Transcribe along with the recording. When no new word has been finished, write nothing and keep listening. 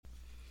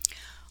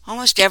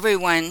Almost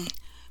everyone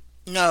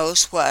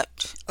knows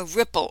what a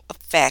ripple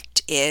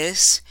effect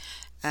is.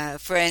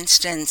 For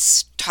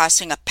instance,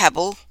 tossing a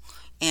pebble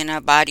in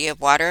a body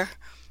of water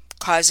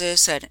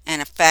causes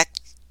an effect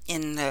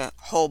in the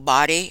whole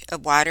body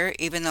of water,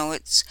 even though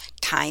it's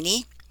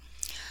tiny.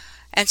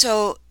 And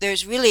so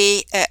there's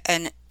really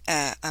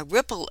a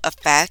ripple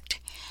effect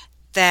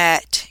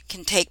that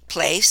can take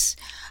place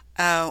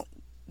uh,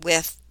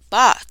 with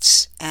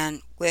thoughts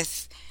and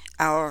with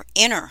our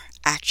inner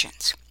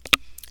actions.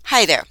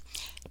 Hi there.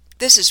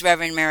 This is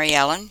Reverend Mary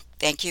Ellen.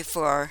 Thank you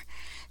for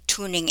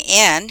tuning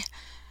in.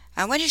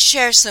 I want to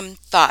share some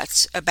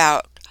thoughts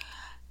about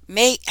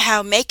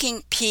how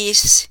making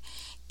peace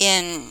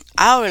in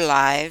our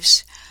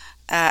lives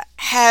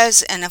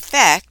has an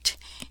effect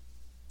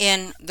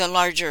in the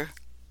larger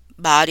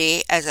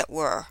body, as it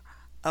were,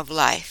 of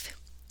life.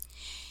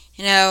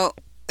 You know,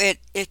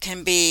 it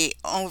can be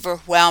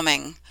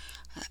overwhelming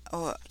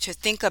to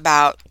think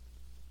about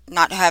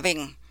not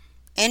having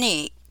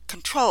any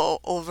control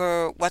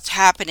over what's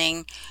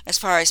happening as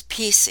far as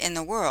peace in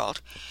the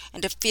world,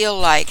 and to feel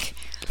like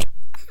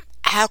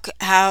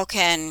how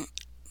can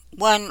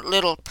one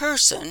little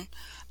person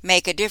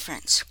make a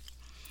difference?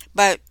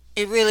 But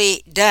it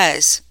really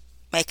does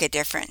make a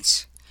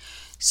difference.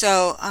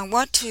 So I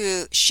want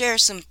to share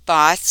some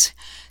thoughts,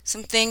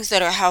 some things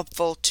that are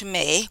helpful to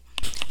me,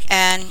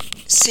 and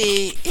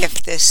see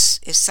if this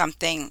is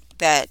something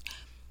that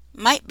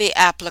might be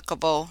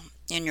applicable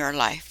in your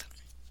life.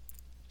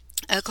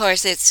 Of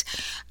course, it's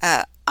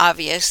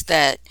obvious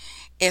that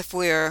if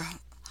we're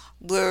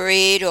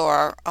worried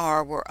or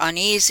we're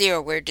uneasy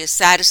or we're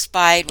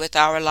dissatisfied with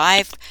our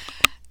life,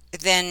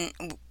 then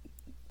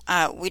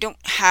we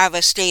don't have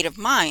a state of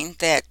mind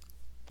that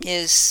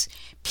is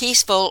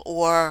peaceful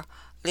or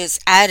is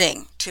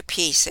adding to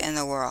peace in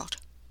the world.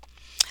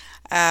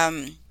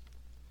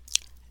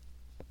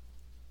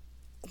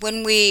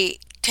 When we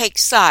take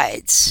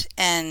sides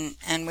and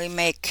we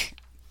make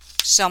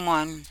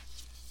someone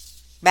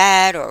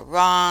bad or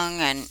wrong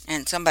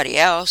and somebody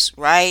else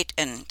right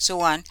and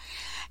so on,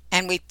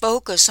 and we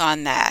focus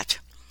on that,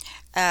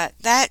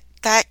 that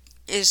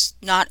is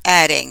not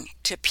adding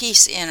to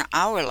peace in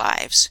our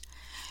lives.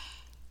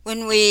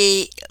 When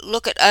we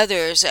look at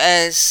others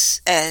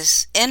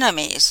as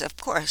enemies, of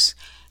course,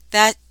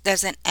 that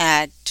doesn't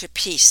add to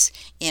peace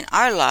in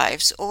our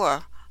lives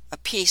or a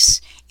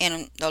peace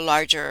in the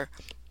larger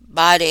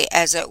body,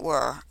 as it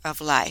were, of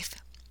life.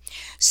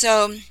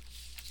 So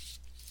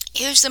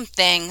here's some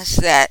things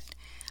that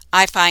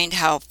I find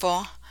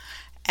helpful,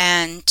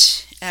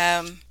 and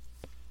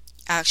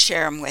I'll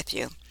share them with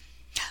you.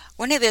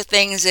 One of the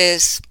things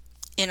is,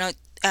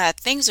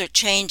 things are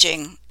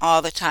changing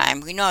all the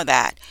time. We know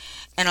that.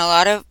 And a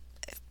lot of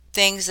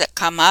things that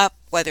come up,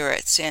 whether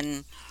it's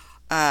in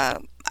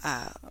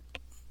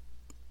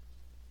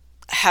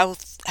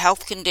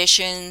health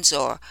conditions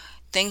or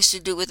things to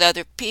do with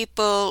other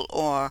people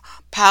or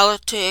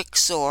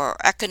politics or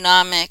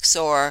economics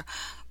or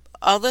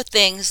other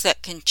things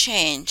that can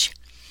change.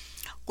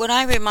 What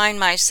I remind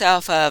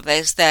myself of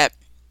is that,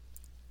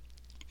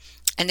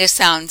 and this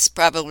sounds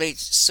probably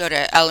sort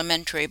of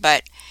elementary,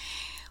 but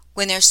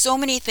when there's so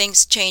many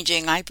things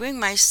changing, I bring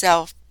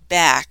myself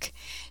back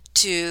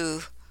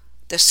to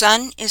the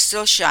sun is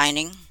still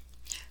shining,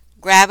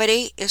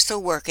 gravity is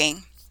still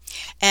working,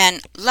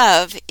 and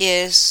love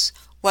is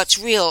what's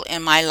real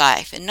in my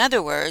life. In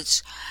other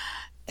words,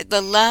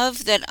 the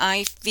love that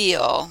I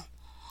feel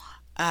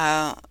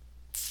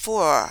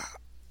for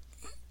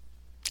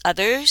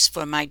others,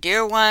 for my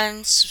dear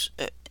ones,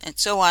 and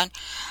so on,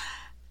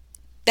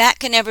 that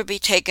can never be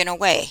taken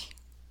away.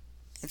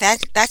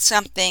 That's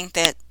something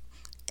that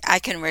I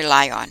can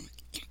rely on.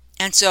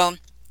 And so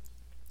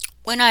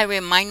when I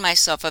remind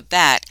myself of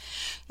that,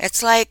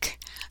 it's like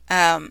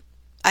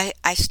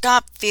I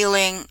stop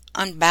feeling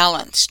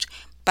unbalanced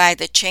by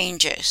the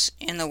changes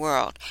in the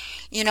world.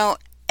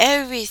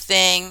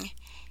 Everything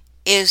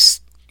is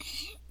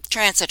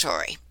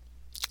transitory,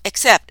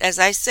 except, as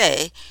I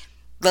say,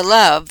 the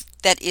love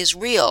that is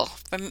real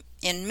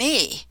in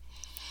me.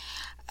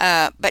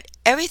 But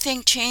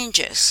everything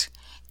changes.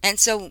 And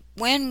so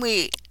when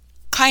we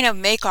kind of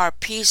make our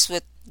peace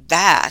with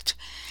that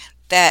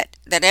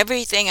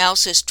everything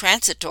else is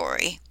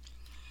transitory,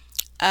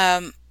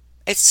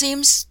 it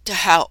seems to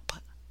help.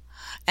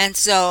 And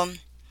so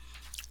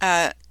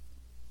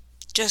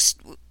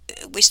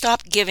we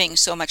stop giving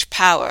so much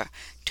power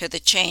to the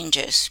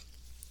changes.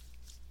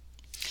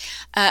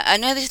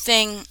 Another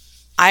thing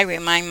I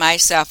remind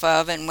myself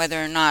of, and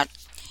whether or not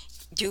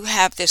you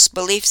have this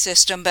belief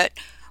system, but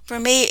for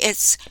me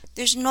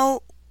there's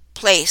no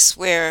place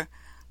where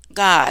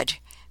God,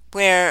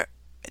 where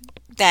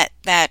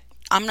that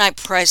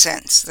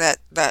omnipresence, that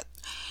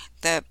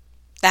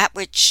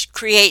which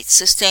creates,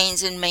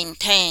 sustains, and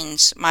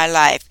maintains my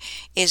life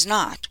is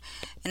not.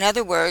 In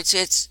other words,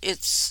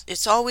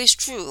 it's always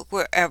true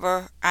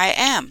wherever I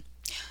am.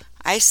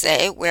 I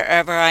say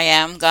wherever I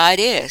am, God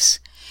is.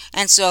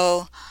 And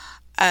so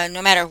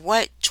no matter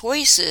what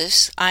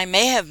choices I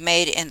may have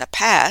made in the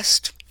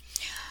past,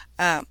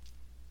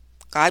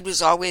 God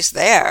was always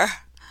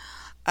there.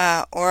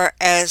 or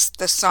as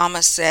the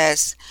psalmist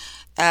says,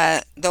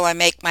 though I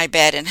make my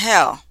bed in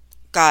hell,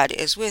 God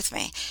is with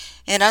me.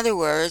 In other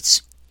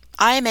words,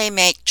 I may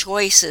make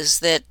choices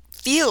that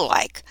feel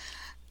like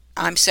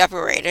I'm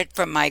separated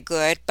from my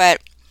good,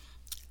 but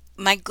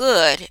my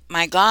good,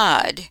 my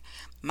God,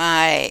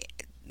 my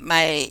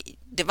my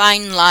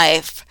divine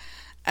life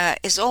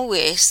is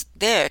always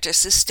there to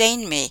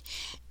sustain me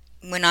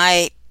when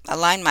I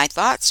align my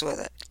thoughts with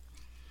it.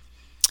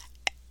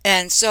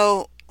 And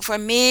so for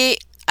me,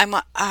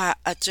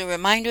 it's a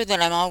reminder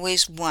that I'm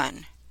always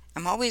one.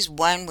 I'm always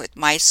one with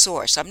my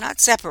source. I'm not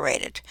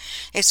separated.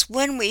 It's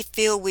when we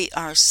feel we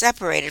are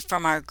separated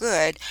from our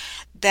good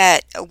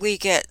that we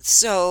get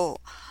so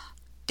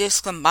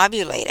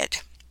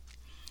discombobulated.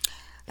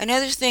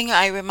 Another thing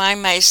I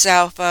remind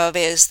myself of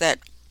is that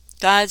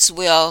God's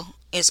will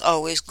is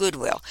always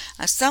goodwill.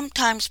 Now,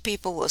 sometimes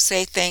people will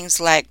say things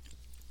like,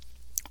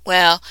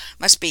 well,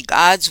 must be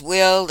God's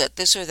will that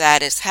this or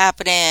that is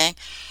happening.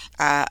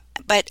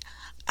 But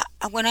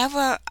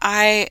whenever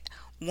I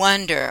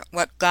wonder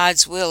what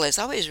God's will is,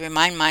 I always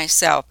remind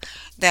myself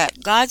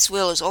that God's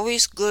will is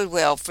always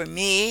goodwill for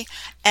me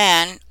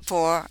and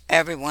for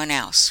everyone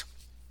else.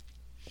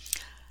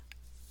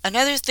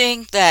 Another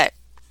thing that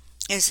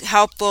is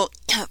helpful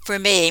for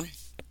me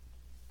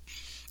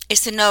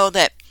is to know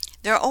that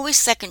there are always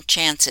second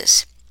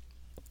chances.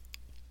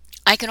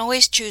 I can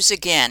always choose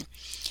again.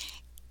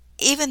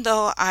 Even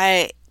though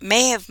I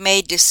may have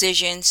made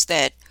decisions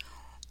that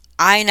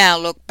I now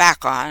look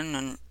back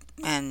on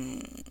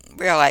and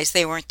realize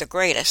they weren't the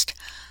greatest,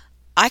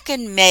 I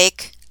can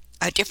make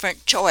a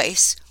different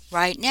choice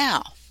right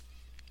now.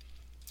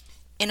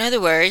 In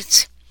other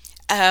words,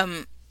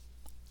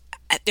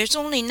 there's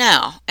only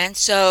now, and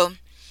so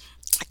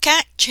I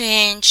can't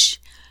change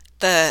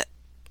the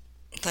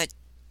the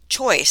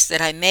choice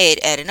that I made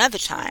at another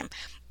time,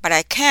 but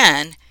I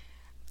can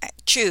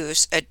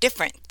choose a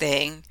different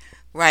thing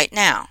right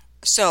now.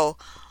 So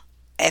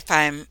if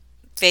I'm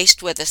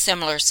faced with a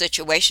similar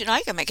situation,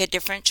 I can make a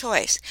different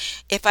choice.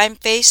 If I'm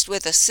faced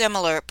with a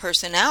similar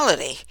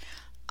personality,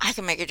 I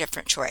can make a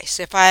different choice.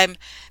 If I'm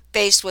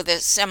faced with a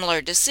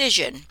similar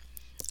decision,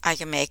 I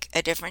can make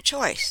a different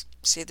choice.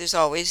 See, there's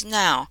always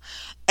now.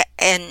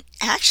 And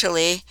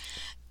actually,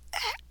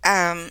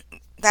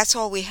 that's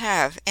all we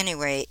have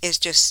anyway, is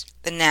just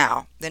the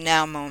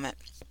now moment.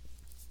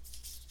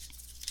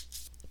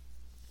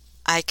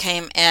 I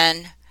came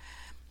in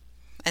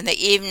the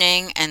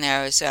evening and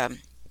there was a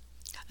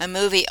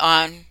movie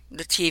on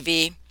the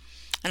TV,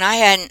 and I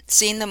hadn't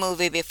seen the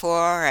movie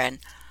before, and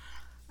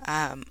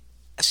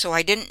so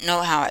I didn't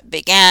know how it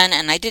began,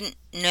 and I didn't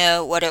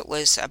know what it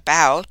was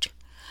about.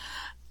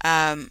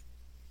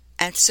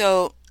 And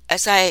so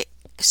as I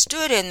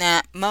stood in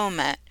that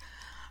moment,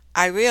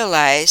 I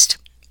realized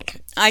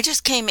I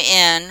just came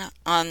in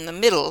on the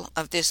middle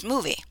of this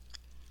movie.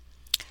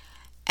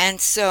 And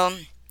so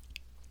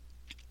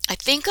I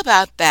think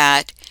about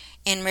that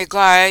in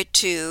regard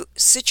to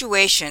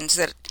situations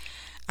that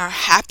are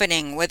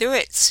happening, whether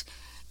it's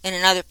in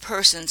another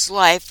person's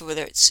life,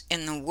 whether it's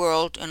in the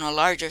world in a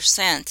larger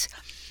sense.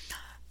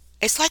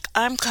 It's like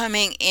I'm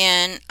coming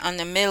in on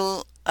the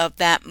middle of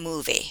that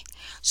movie.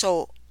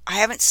 So I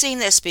haven't seen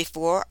this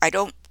before. I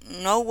don't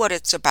know what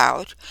it's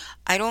about.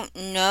 I don't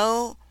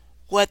know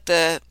what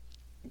the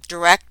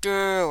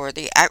director or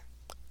the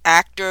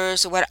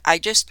actors or what. I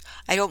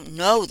don't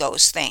know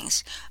those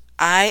things.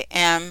 I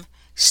am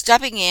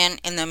stepping in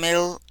the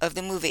middle of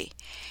the movie.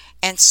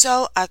 And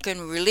so I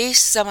can release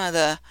some of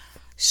the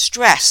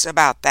stress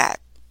about that.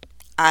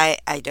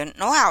 I don't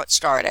know how it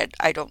started.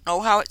 I don't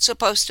know how it's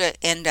supposed to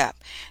end up.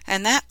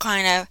 And that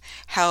kind of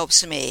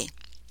helps me.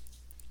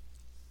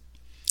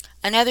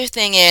 Another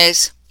thing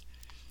is,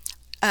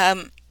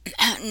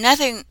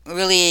 nothing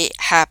really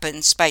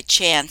happens by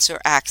chance or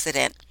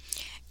accident.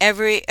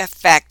 Every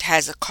effect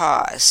has a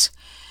cause,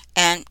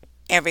 and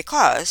every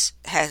cause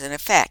has an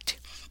effect.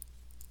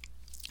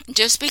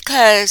 Just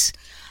because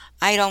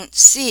I don't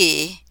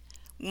see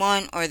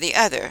one or the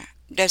other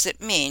doesn't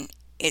mean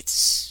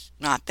it's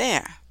not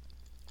there.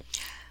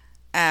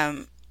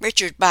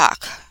 Richard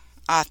Bach,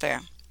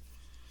 author,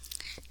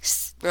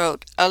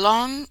 wrote, "A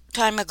long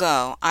time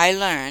ago I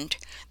learned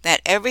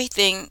that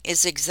everything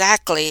is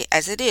exactly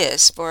as it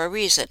is for a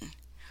reason.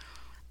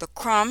 The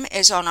crumb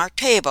is on our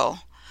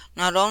table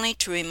not only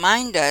to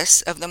remind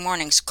us of the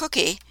morning's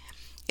cookie,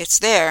 it's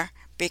there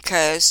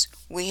because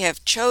we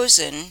have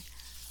chosen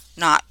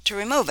not to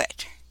remove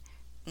it.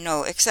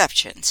 No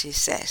exceptions," he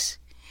says.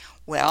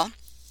 Well,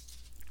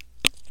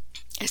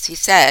 as he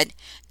said,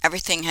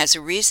 everything has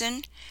a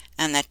reason,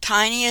 and the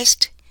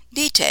tiniest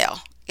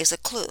detail is a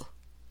clue.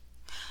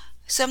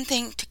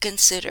 Something to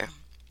consider.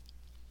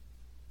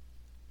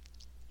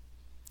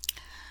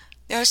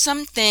 There are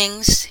some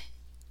things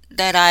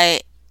that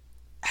I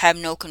have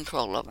no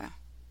control over.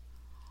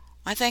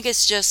 I think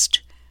it's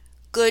just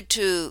good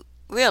to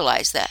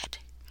realize that.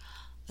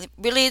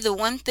 Really, the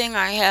one thing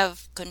I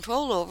have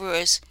control over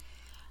is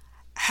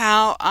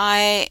how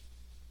I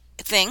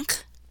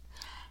think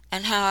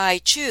and how I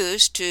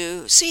choose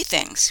to see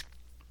things.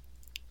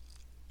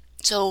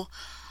 So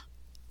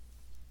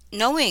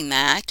knowing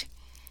that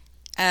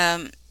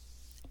um,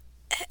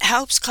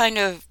 helps kind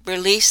of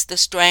release the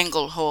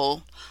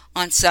stranglehold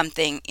on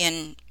something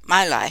in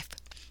my life.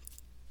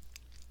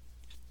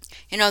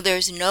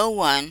 There's no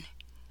one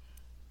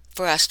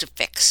for us to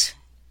fix.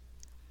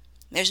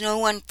 There's no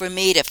one for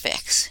me to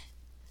fix.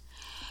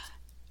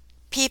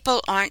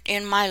 People aren't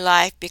in my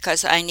life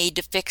because I need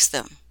to fix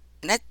them.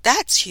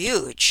 That's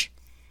huge.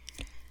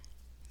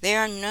 They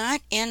are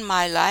not in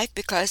my life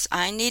because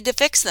I need to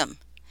fix them.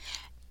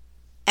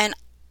 And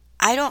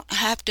I don't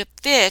have to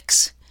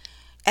fix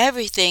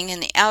everything in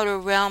the outer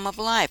realm of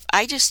life.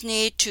 I just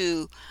need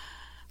to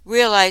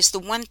realize the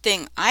one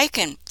thing I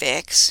can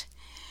fix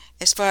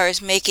as far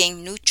as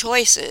making new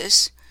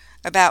choices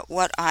about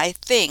what I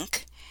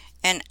think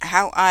and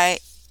how I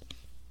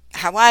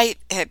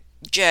have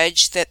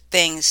judged that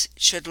things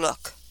should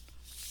look,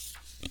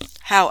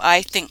 how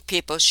I think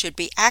people should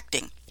be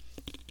acting.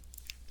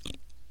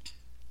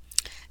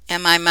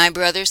 Am I my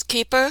brother's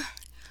keeper?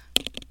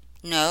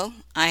 No,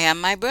 I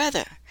am my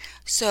brother.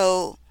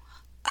 So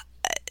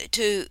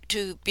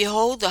to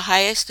behold the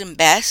highest and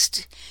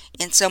best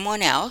in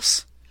someone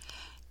else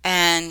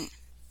and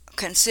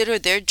consider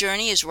their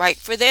journey is right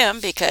for them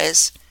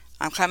because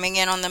I'm coming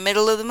in on the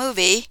middle of the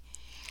movie,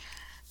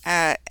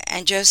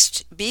 and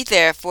just be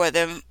there for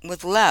them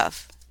with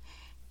love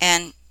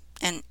and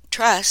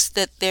trust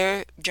that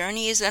their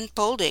journey is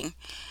unfolding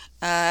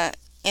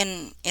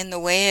in the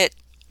way it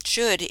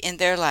should in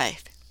their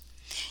life.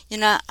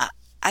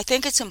 I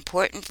think it's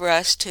important for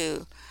us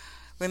to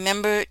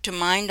remember to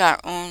mind our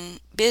own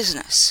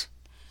business.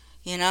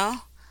 You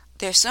know,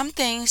 there's some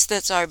things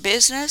that's our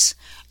business,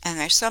 and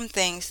there's some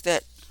things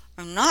that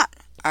are not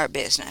our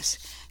business.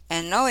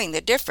 And knowing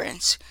the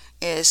difference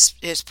is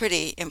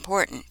pretty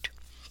important.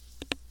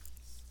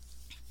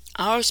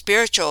 Our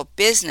spiritual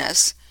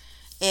business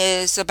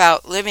is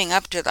about living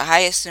up to the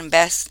highest and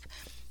best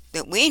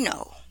that we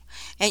know.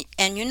 And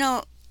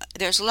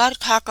there's a lot of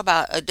talk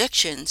about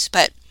addictions,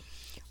 but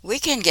we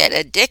can get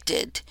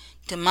addicted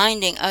to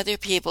minding other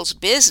people's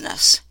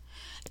business.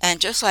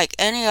 And just like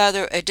any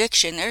other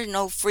addiction, there's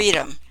no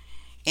freedom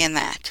in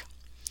that.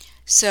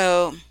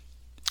 So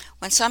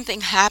when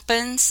something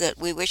happens that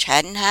we wish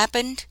hadn't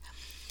happened,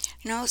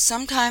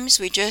 sometimes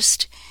we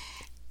just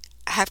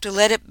have to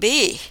let it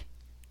be.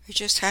 We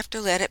just have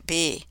to let it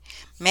be.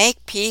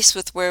 Make peace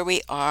with where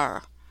we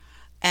are.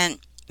 And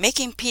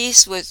making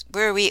peace with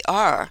where we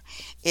are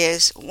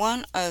is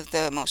one of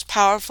the most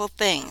powerful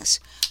things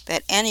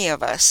that any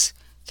of us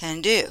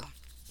can do.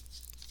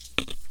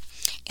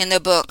 In the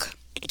book,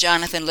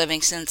 Jonathan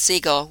Livingston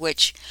Seagull,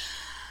 which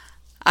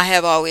I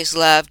have always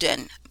loved,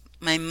 and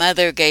my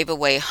mother gave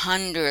away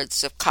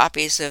hundreds of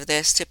copies of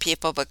this to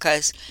people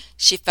because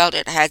she felt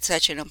it had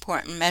such an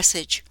important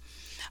message.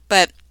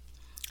 But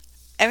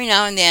every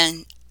now and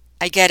then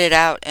I get it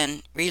out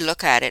and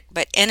relook at it.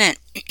 But in it,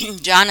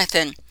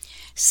 Jonathan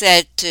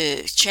said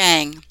to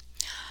Chang,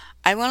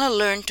 "I want to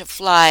learn to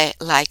fly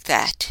like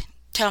that.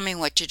 Tell me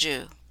what to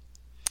do."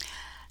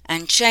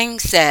 And Chang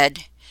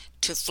said,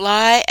 "To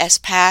fly as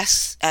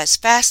fast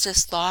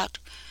as thought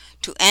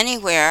to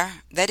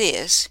anywhere that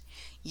is,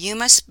 you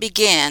must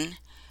begin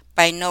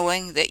by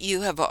knowing that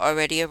you have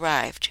already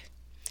arrived."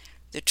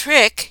 The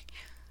trick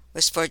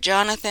was for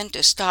Jonathan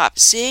to stop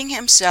seeing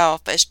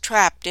himself as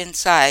trapped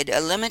inside a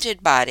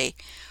limited body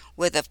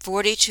with a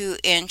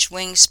 42-inch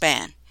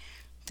wingspan.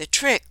 The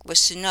trick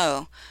was to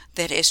know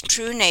that his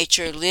true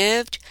nature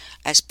lived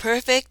as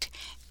perfect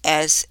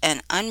as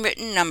an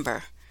unwritten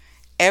number,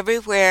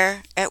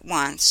 everywhere at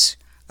once,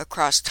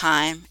 across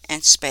time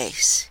and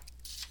space.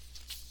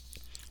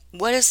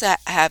 What does that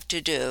have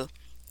to do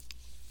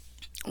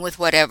with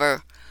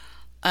whatever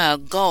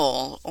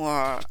goal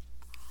or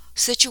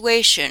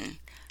situation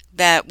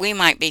that we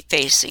might be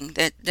facing,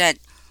 that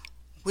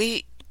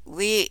we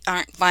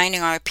aren't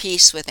finding our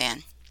peace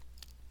within?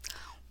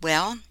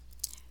 Well,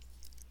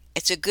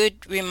 it's a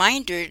good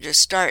reminder to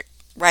start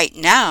right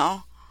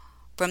now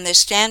from the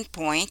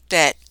standpoint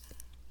that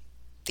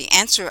the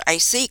answer I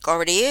seek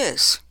already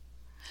is.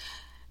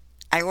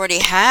 I already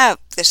have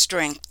the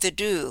strength to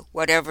do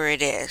whatever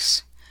it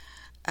is.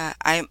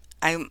 I'm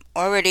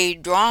already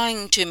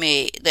drawing to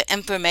me the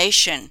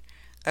information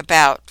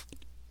about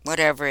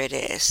whatever it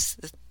is,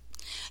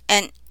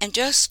 and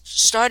just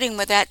starting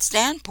with that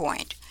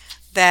standpoint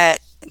that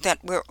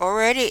we're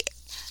already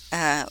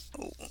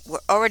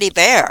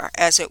there,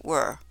 as it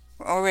were.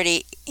 We're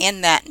already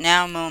in that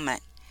now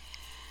moment.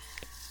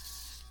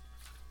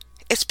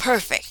 It's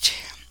perfect.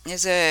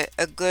 Is a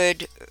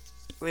good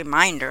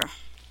reminder.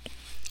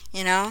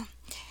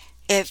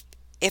 If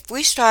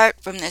we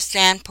start from the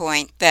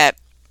standpoint that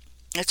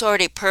it's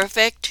already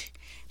perfect,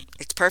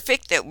 it's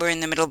perfect that we're in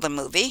the middle of the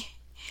movie.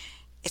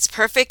 It's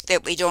perfect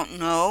that we don't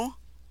know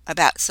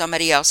about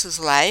somebody else's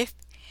life.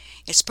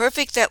 It's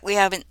perfect that we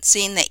haven't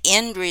seen the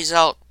end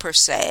result per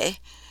se,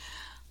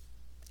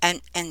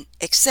 and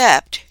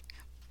accept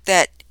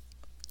that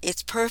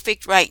it's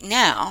perfect right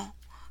now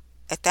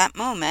at that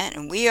moment,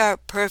 and we are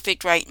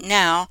perfect right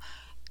now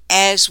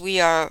as we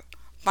are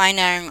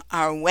finding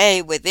our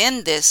way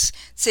within this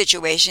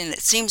situation that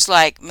seems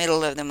like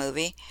middle of the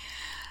movie,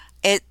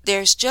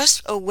 there's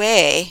just a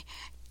way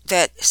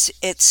that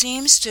it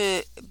seems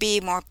to be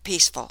more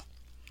peaceful.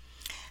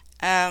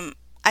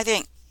 I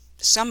think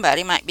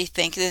somebody might be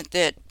thinking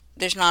that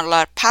there's not a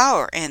lot of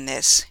power in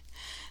this.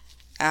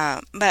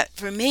 But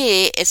for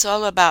me, it's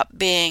all about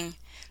being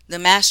the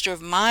master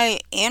of my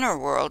inner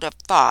world of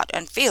thought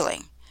and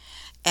feeling.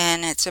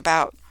 And it's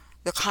about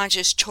the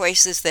conscious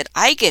choices that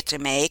I get to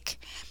make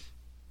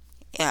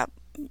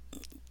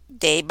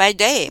day by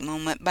day,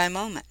 moment by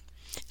moment.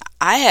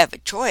 I have a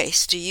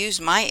choice to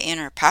use my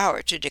inner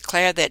power to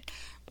declare that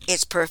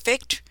it's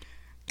perfect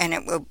and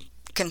it will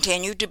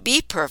continue to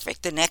be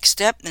perfect. The next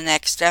step, the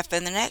next step,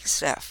 and the next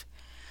step.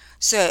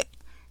 So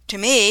to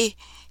me,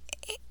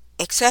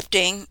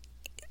 accepting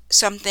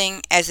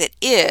something as it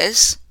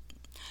is,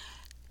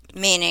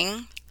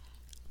 meaning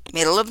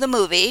middle of the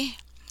movie,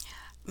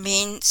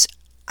 means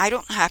I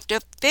don't have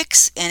to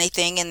fix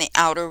anything in the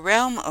outer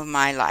realm of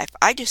my life.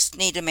 I just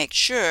need to make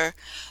sure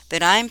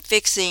that I'm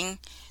fixing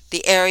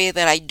the area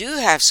that I do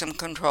have some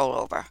control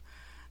over.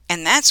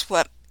 And that's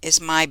what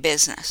is my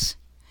business.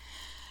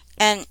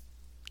 And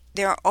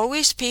there are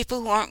always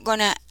people who aren't going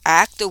to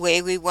act the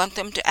way we want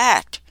them to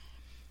act.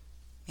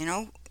 You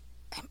know,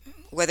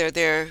 whether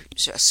they're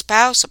a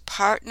spouse, a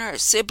partner, a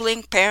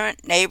sibling,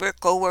 parent, neighbor,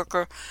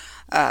 coworker,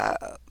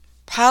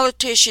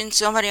 politician,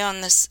 somebody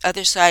on this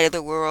other side of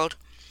the world.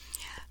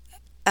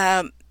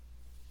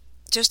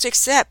 Just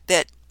accept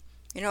that,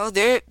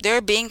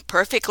 they're being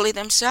perfectly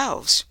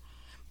themselves.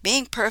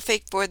 Being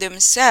perfect for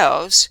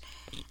themselves,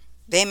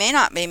 they may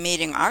not be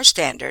meeting our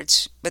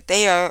standards, but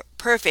they are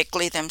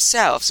perfectly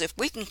themselves. If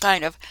we can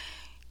kind of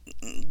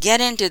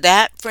get into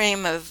that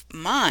frame of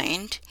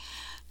mind,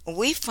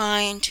 we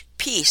find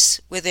peace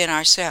within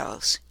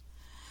ourselves.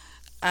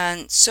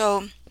 And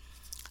so,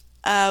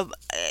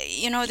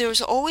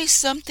 there's always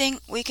something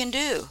we can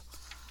do.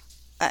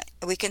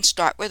 We can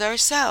start with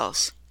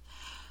ourselves.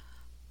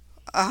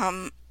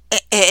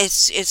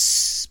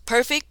 It's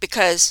perfect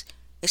because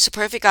it's a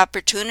perfect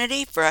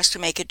opportunity for us to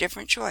make a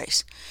different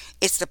choice.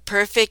 It's the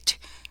perfect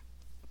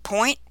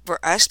point for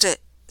us to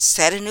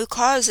set a new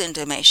cause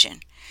into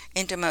motion.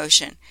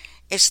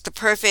 It's the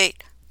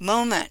perfect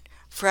moment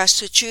for us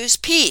to choose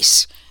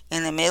peace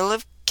in the middle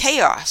of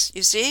chaos,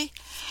 you see?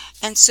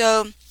 And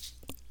so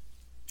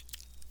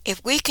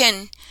if we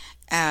can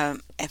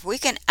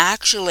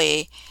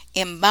actually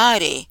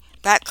embody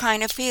that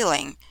kind of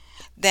feeling,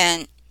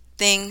 then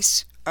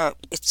things are,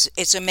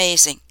 it's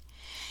amazing.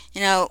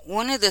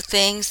 One of the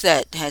things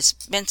that has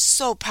been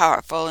so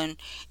powerful in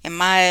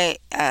my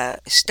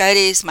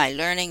studies, my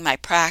learning, my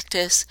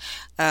practice,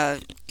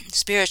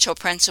 spiritual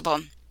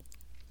principle,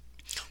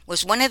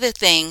 was one of the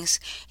things,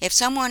 if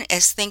someone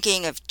is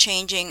thinking of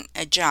changing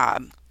a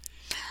job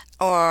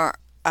or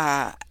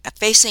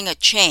facing a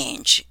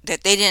change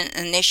that they didn't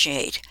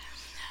initiate,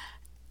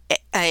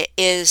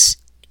 is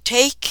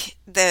take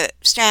the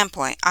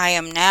standpoint, I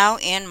am now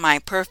in my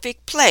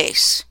perfect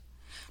place,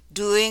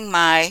 doing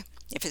my,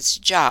 if it's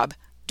a job,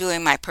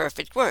 doing my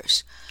perfect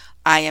work.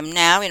 I am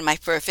now in my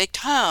perfect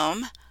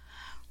home,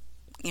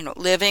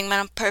 living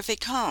my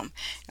perfect home.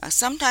 Now,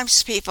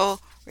 sometimes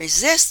people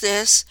resist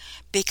this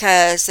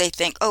because they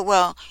think, oh,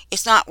 well,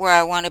 it's not where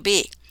I want to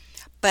be.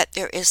 But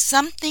there is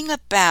something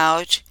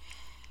about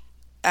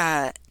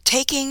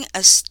taking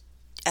a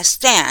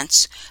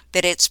stance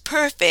that it's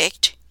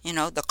perfect,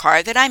 the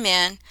car that I'm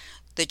in,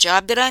 the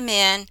job that I'm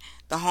in,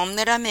 the home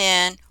that I'm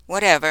in,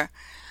 whatever.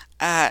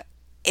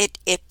 It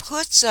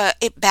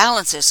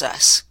balances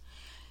us,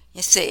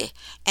 you see.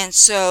 And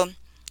so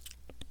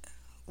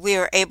we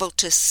are able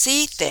to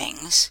see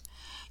things.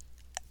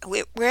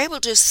 We're able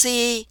to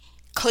see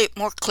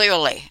more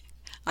clearly,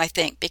 I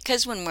think,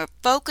 because when we're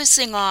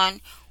focusing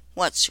on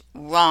what's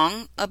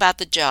wrong about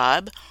the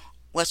job,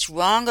 what's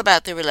wrong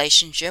about the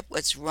relationship,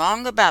 what's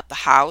wrong about the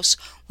house,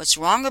 what's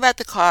wrong about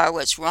the car,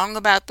 what's wrong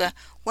about the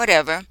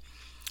whatever,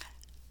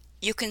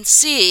 you can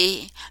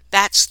see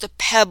that's the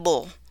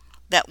pebble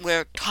that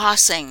we're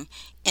tossing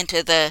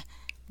into the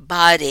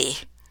body,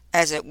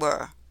 as it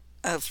were,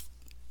 of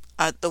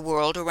the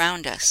world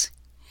around us.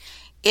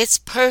 It's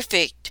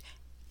perfect.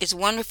 It's a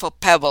wonderful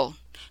pebble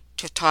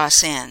to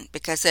toss in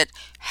because it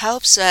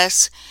helps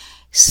us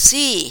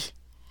see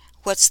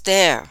what's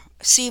there,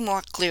 see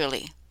more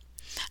clearly.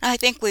 And I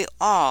think we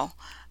all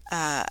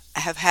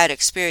have had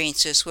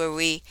experiences where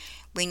we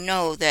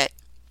know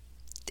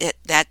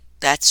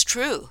that's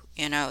true,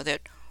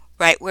 that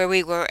right where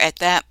we were at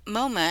that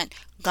moment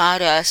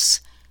got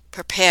us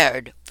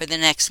prepared for the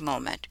next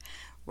moment.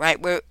 Right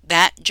where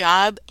that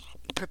job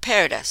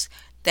prepared us,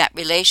 that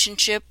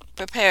relationship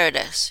prepared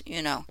us,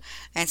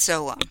 and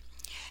so on.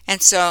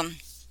 And so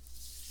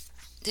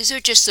these are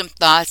just some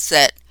thoughts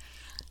that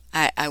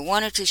I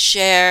wanted to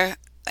share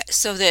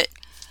so that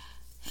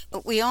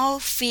we all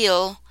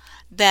feel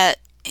that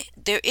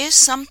there is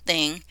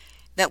something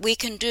that we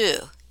can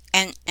do,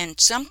 and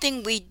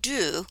something we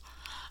do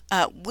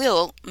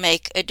will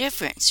make a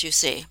difference, you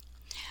see.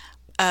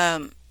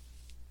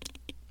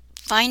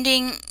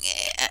 finding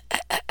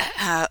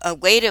a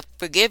way to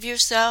forgive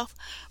yourself,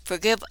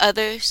 forgive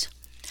others,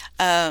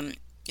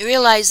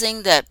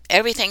 realizing that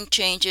everything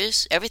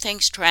changes,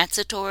 everything's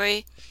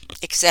transitory,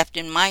 except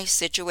in my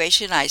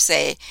situation, I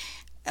say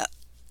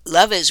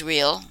love is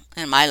real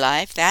in my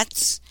life.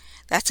 That's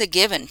a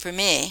given for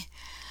me.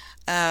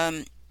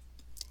 Um,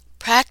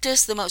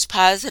 Practice the most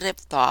positive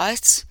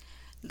thoughts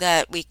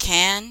that we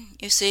can,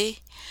 you see.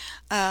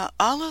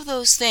 All of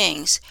those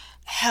things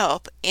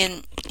help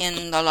in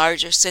the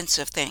larger sense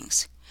of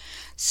things.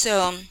 So,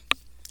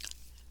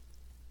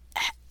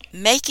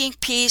 making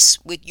peace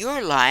with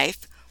your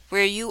life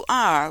where you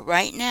are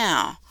right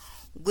now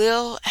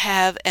will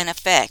have an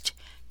effect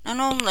not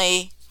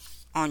only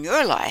on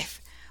your life,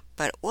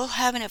 but it will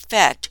have an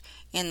effect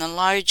in the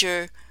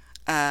larger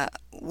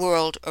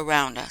world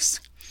around us.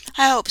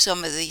 I hope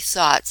some of these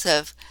thoughts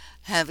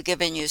have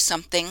given you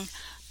something.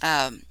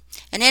 In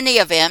any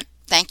event,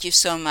 thank you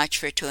so much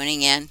for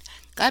tuning in.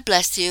 God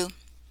bless you.